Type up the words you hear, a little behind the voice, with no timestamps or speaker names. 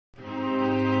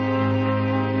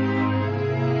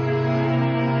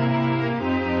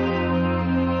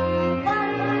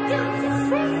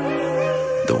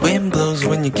the wind blows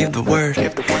when you give the word.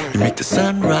 You make the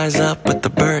sun rise up with the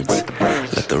birds.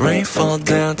 Let the rain fall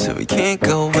down till we can't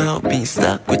go out. Being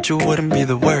stuck with you wouldn't be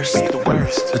the worst.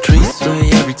 The trees sway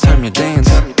every time you dance.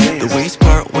 The waves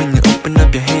part when you open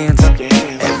up your hands.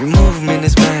 Every movement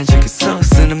is magic, it's so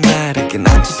cinematic. And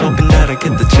I'm just hoping that I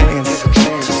get the chance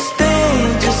to stay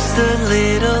just a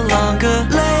little longer.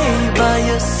 Lay by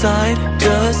your side,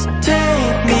 just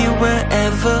take me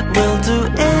wherever. We'll do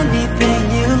anything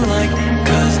you like.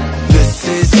 Cause this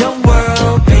is your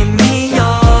world, paint me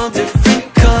all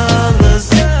different colors.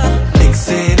 Big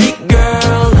city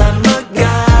girl, I'm a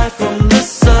guy from the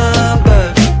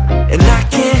suburbs. And I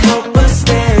can't help but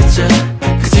stare at you,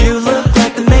 cause you look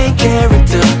like the main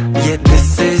character. Yeah,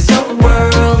 this is your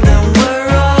world and we're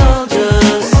all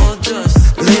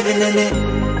just living in it.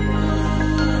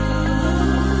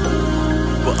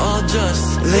 We're all just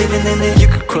living in it. You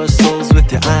could crush souls with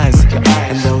your eyes,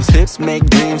 and those hips make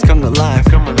dreams come to life.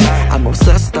 I'm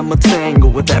obsessed, I'm a tangle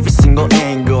with every single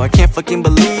angle. I can't fucking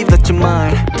believe that you're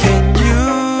mine. Can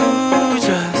you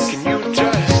just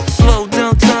slow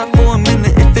down time for a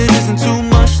minute if it isn't too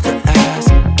much to ask?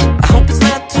 I hope it's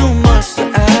not too much to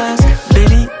ask.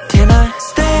 Baby, can I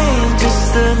stay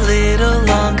just a little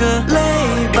longer?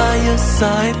 Lay by your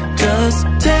side, just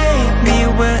take me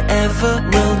wherever.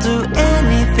 We'll do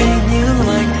anything you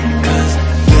like. Cause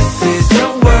this is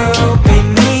your world, paint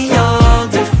me all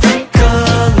different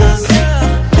colors.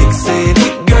 Big city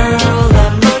girl,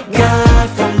 I'm a guy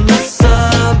from the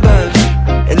suburbs.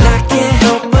 And I can't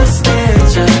help but stare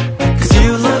at you, cause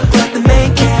you look like the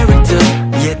main character.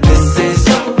 Yeah, this is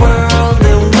your world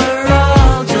and we're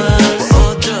all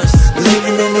just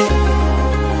living in it.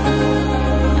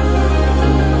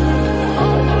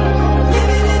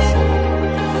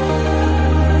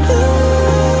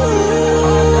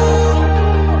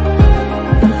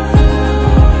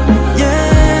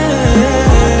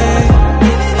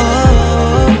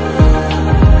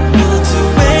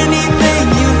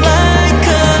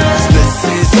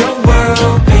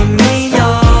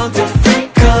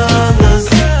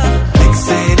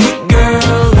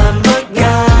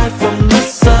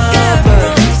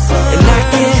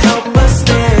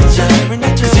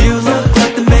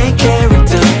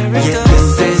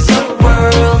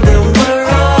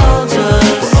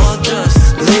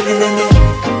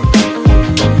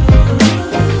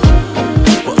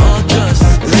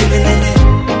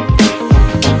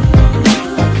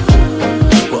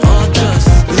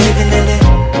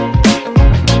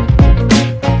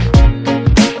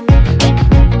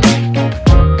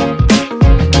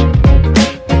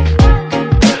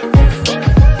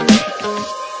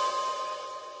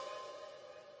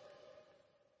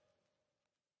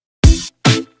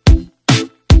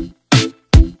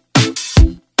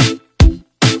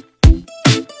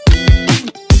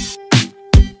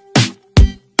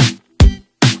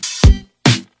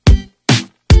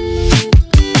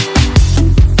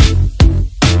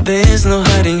 There's no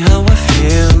hiding how I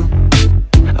feel.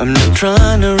 I'm not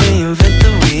trying to reinvent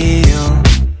the wheel,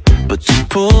 but you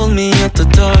pulled me out the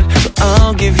dark, so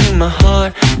I'll give you my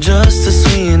heart just to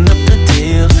sweeten up the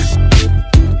deal.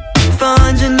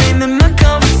 Find your name in my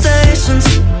conversations.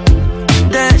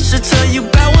 That should tell you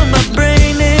about where my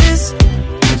brain is.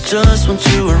 I just want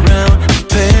you around,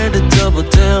 prepared to double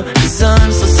down, cause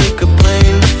I'm so sick of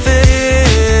playing the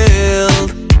field.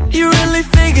 You really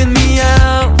figured me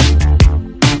out.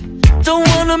 Don't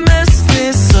wanna mess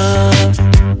this up,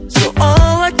 so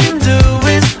all I can do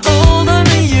is hold on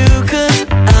to you. Cause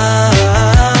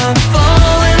I'm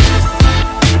falling,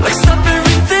 like stop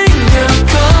everything that I'm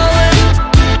calling.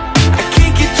 I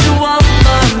can't get you off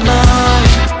my mind,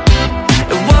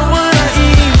 and why would I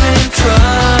even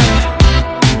try?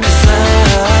 Cause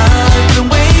I've been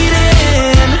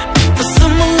waiting for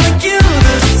someone like you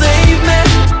to save me.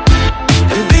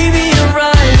 And baby, you're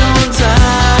right on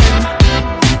time.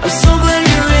 I'm so glad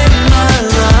you're in my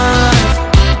life.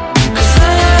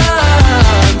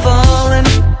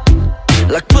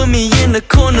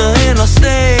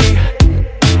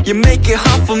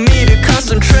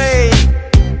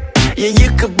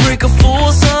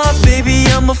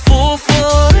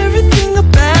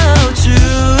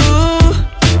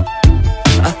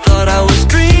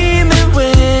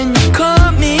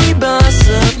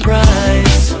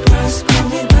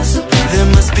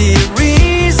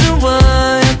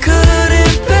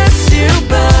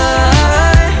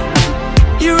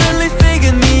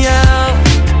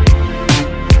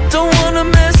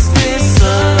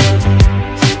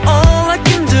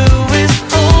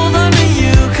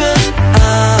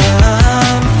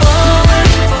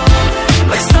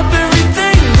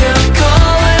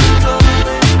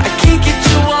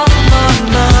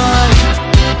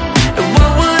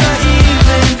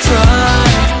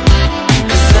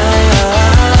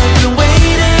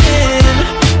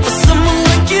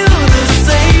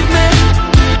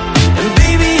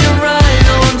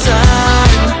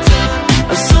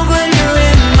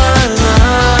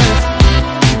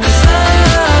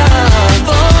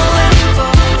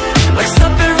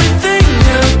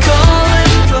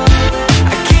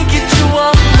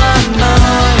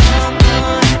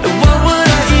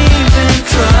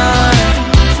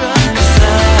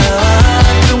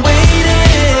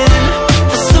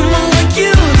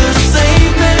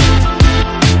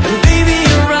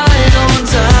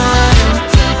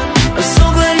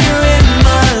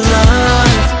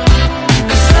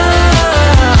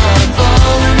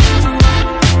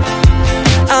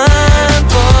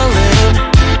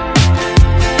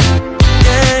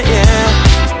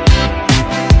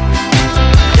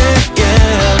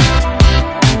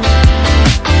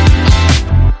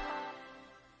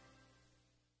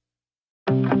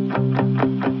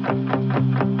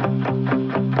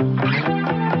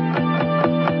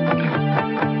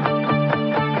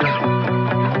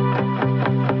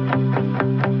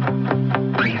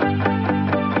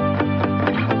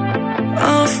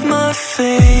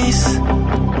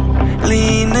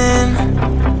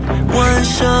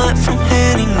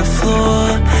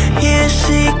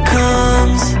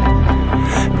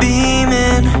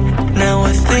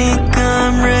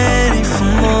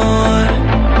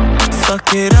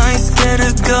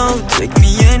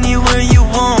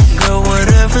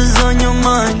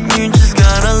 want, you just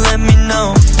gotta let me know.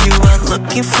 You are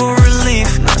looking for relief,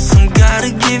 not some guy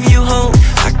to give you hope.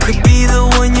 I could be the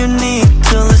one you need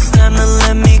till it's time to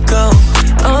let me go.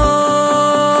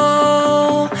 Oh,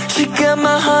 she got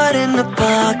my heart in the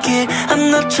pocket, I'm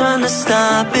not trying to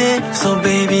stop it. So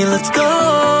baby, let's go.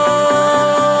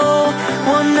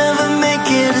 We'll never make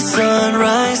it a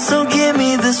sunrise, so give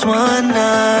me this one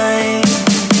night.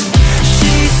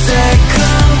 She said,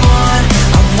 come on,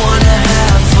 I wanna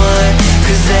have fun,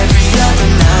 'cause every other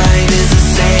night is the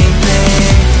same thing.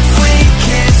 If we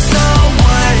kiss, so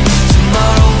what?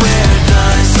 Tomorrow we're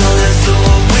done, so let's do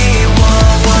what we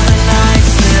want. One night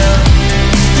still.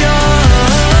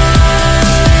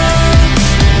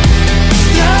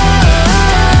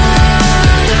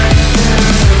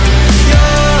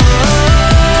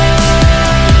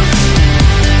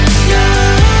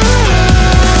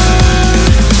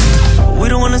 We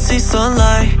don't wanna see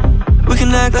sunlight, we can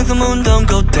act like the moon don't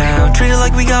go down. Treat it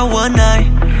like we got one night,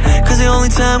 'cause the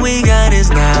only time we got is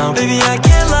now. Baby, I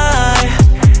can't lie,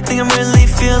 think I'm really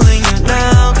feeling you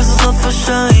now, 'cause this love for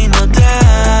sure ain't no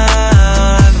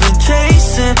doubt. I've been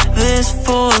chasing this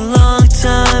for a long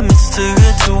time, it's too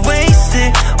good to waste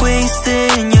it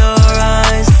in your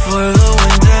eyes. Before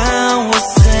going down, we'll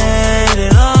set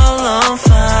it all on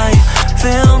fire.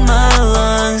 Fill my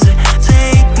lungs and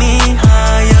take me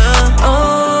higher.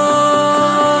 Oh,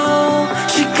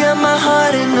 she got my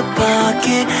heart in the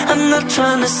pocket, I'm not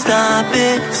trying to stop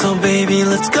it. So baby,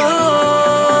 let's go.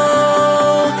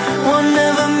 We'll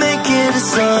never make it a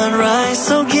sunrise,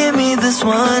 so give me this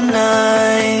one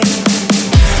night.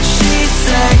 She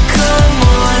said, come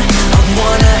on, I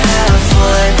wanna have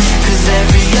fun, 'cause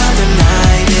every other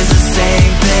night is the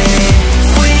same thing. If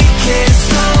we kiss,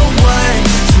 so what?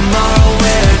 Tomorrow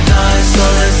we're done, so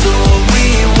let's do what we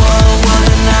want.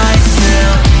 One night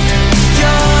still.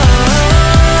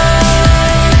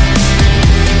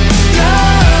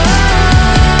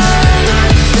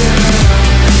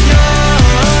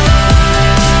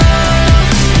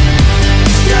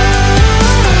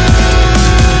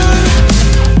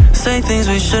 Say things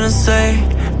we shouldn't say,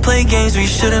 play games we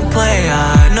shouldn't play.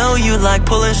 I know you like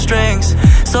pulling strings,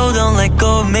 so don't let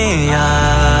go of me.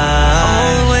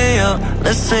 All the way up,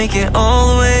 let's take it all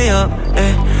the way up,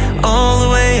 all the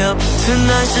way up.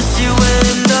 Tonight's just you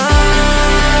and I.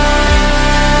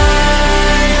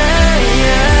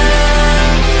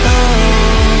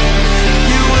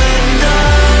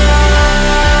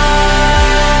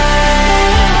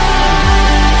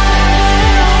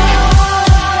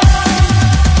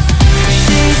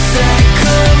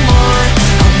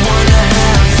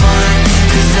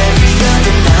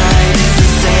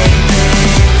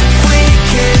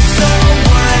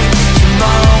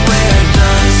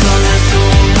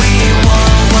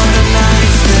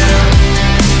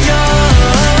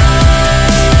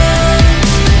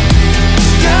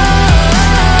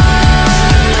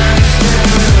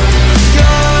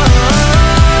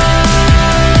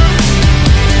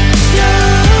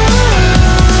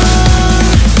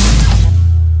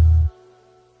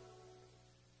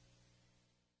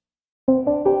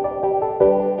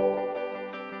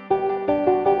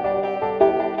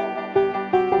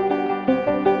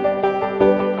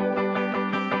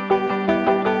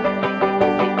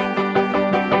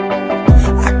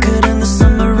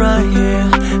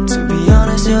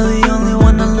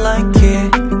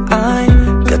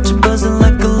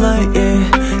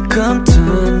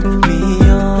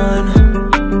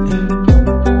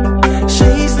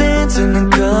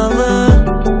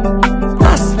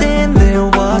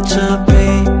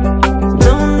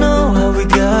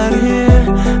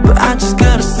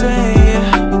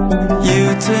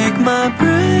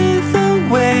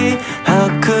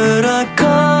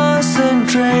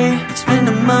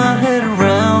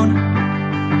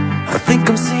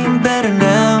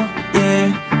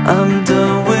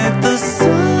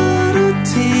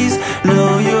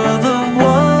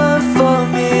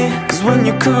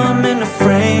 come into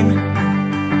frame,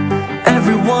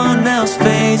 everyone else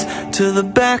fades to the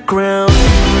background.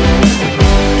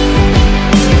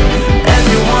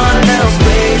 Everyone else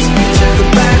fades to the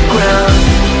background.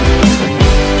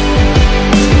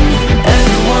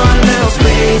 Everyone else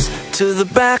fades to the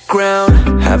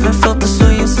background. Haven't felt this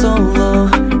way in so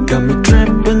long. Got me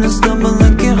tripping and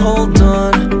stumbling, can't hold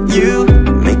on. You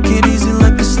make it easy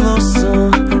like a slow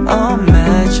song. I'll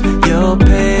match your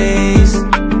pace.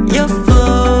 You're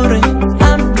floating,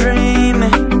 I'm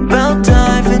dreaming about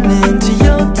diving into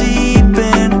your deep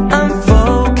end. I'm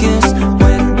focused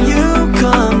when you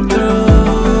come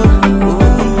through.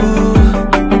 Ooh,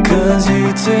 'cause you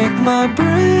take my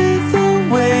breath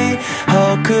away.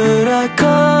 How could I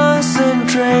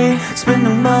concentrate?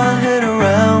 Spinning my head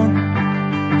around.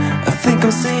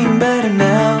 I'm seeing better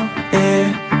now,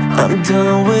 yeah. I'm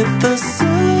done with the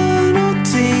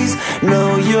subtleties.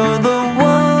 No, you're the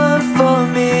one for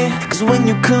me. Cause when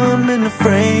you come in the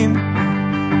frame,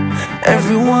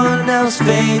 everyone else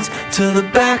fades to the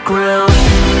background.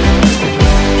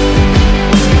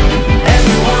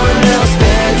 Everyone else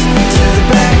fades to the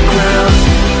background.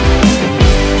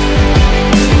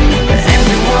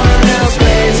 Everyone else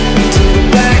fades to the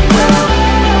background.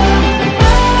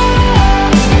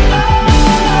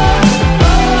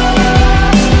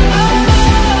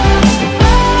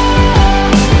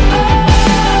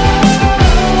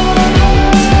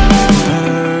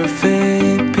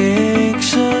 Perfect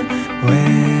picture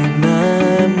when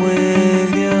I'm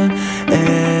with you.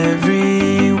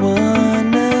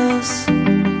 Everyone else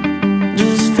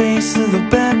just fades to the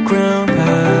background.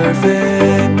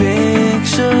 Perfect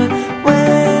picture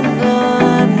when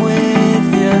I'm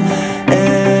with you.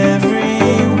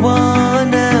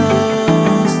 Everyone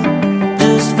else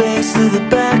just fades to the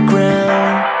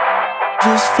background.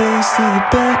 Just fades to the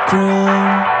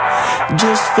background.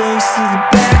 Just fades to the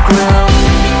background.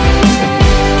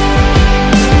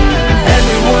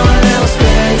 Everyone else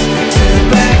fades to the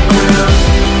background.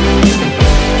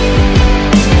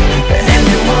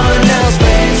 Everyone else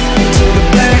fades to the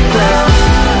background.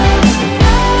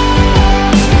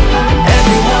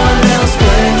 Everyone else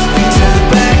fades to the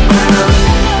background.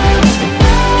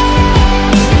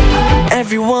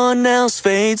 Everyone else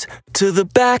fades to the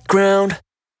background.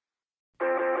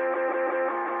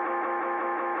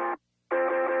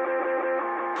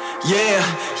 Yeah,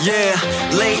 yeah,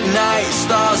 late night,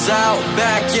 stars out,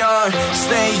 backyard.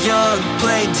 Stay young,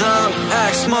 play dumb,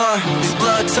 act smart. These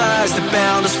blood ties that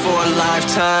bound us for a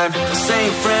lifetime. The same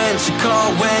friends you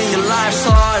call when your life's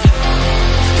hard.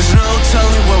 There's no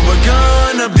telling where we're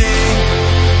gonna be,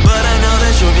 but I know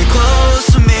that you'll be close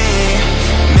to me.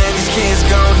 Man, these kids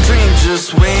gon' dream,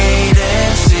 just wait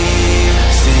and see.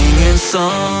 Singing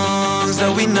songs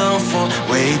that we know for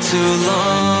way too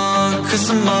long, cause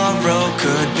tomorrow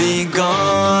could be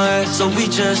gone. So we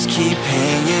just keep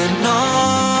hanging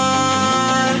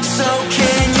on. So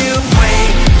can you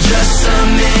wait just a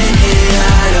minute?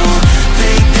 I don't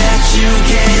think that you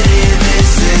get it.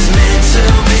 This is meant to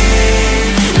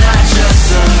be, not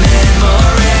just a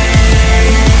memory.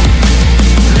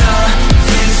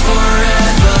 Nothing's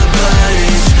forever, but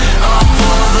it's all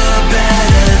for the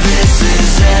better. This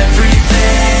is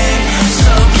everything,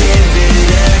 so give it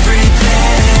everything.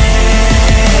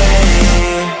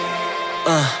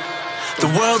 The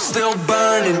world's still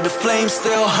burning, the flame's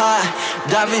still hot.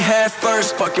 Diving head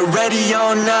first, fucking ready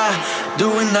or not.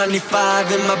 Doing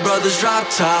 95 in my brother's drop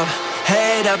top.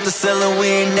 Head out the cellar, we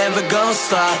ain't never gon'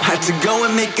 stop. Had to go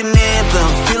and make an anthem,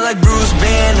 feel like Bruce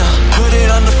Banner. Put it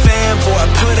on the fan before I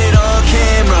put it on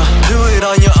camera. Do it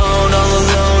on your own, all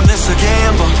alone, it's a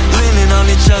gamble. Leaning on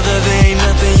each other, there ain't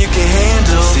nothing you can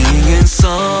handle. Singing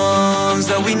songs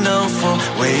that we know for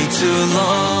way too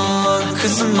long,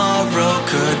 cause tomorrow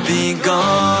could be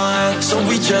gone. So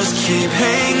we just keep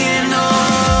hanging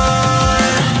on.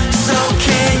 So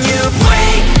can you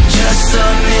wait just a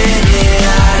minute?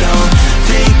 I don't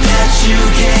think that you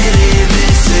get it.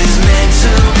 This is meant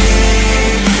to be,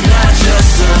 not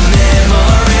just a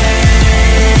memory.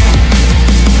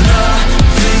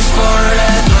 Nothing's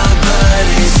forever, but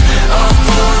it's all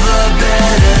for the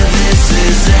better. This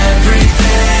is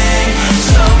everything,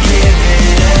 so give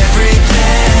it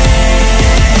everything.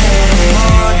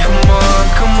 Come on,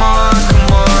 come on,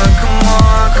 come on, come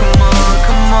on, come on,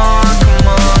 come on, come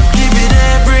on. Give it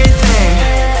everything.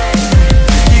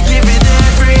 You give it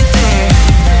everything.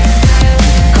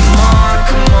 Come on,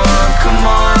 come on, come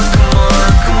on, come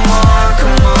on, come on,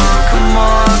 come on, come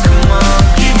on, come on.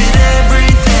 Give it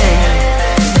everything.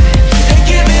 And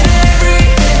give it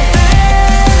everything.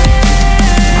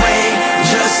 Wait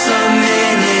just a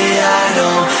minute. I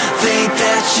don't think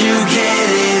that you get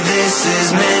it. This is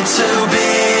meant to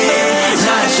be,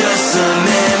 not just a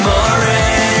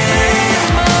memory.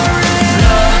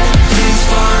 Nothing's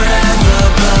forever,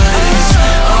 but it's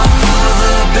all for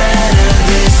the better.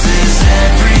 This is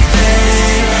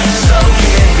everything, so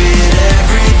give it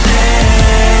everything.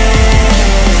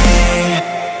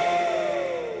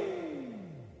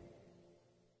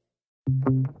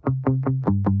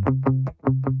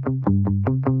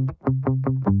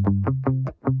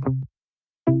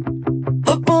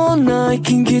 Up all night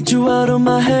can get you out of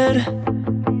my head.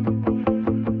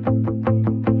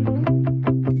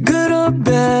 Good or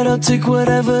bad, I'll take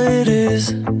whatever it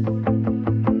is.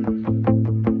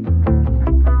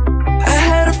 I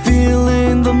had a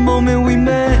feeling the moment we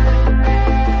met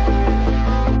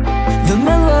that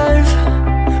my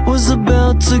life was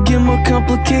about to get more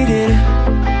complicated.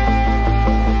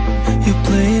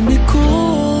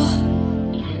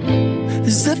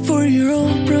 Is that for your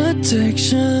own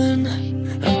protection?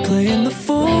 I'm playing the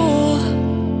fool,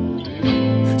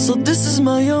 so this is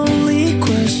my only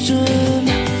question.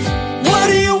 What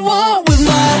do you want with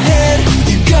my head?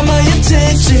 You got my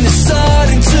attention, it's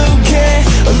starting to get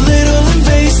a little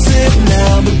invasive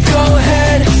now, but go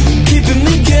ahead, keeping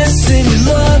me guessing. You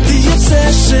love the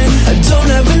obsession, I don't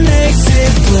have an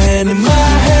exit plan in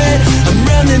my head. I'm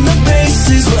rounding the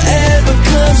bases, whatever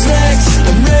comes next,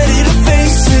 I'm ready to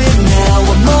face it. Now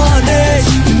I'm on edge,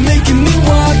 you're making me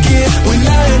walk it. When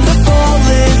I end up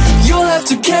falling, you'll have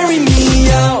to carry me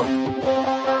out.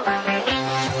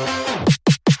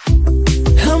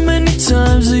 How many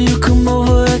times do you come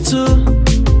over at 2?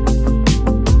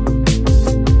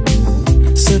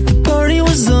 Said the party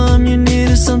was on, you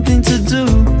needed something to do.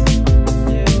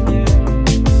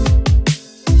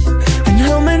 And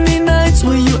how many nights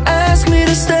will you ask me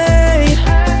to stay?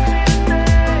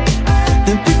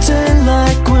 Then pretend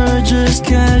like we're just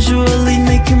casually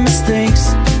making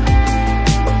mistakes.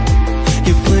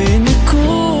 You're playing it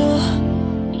cool.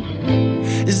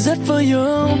 Is that for your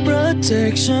own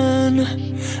protection?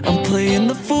 I'm playing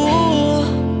the fool,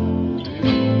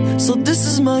 so this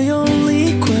is my only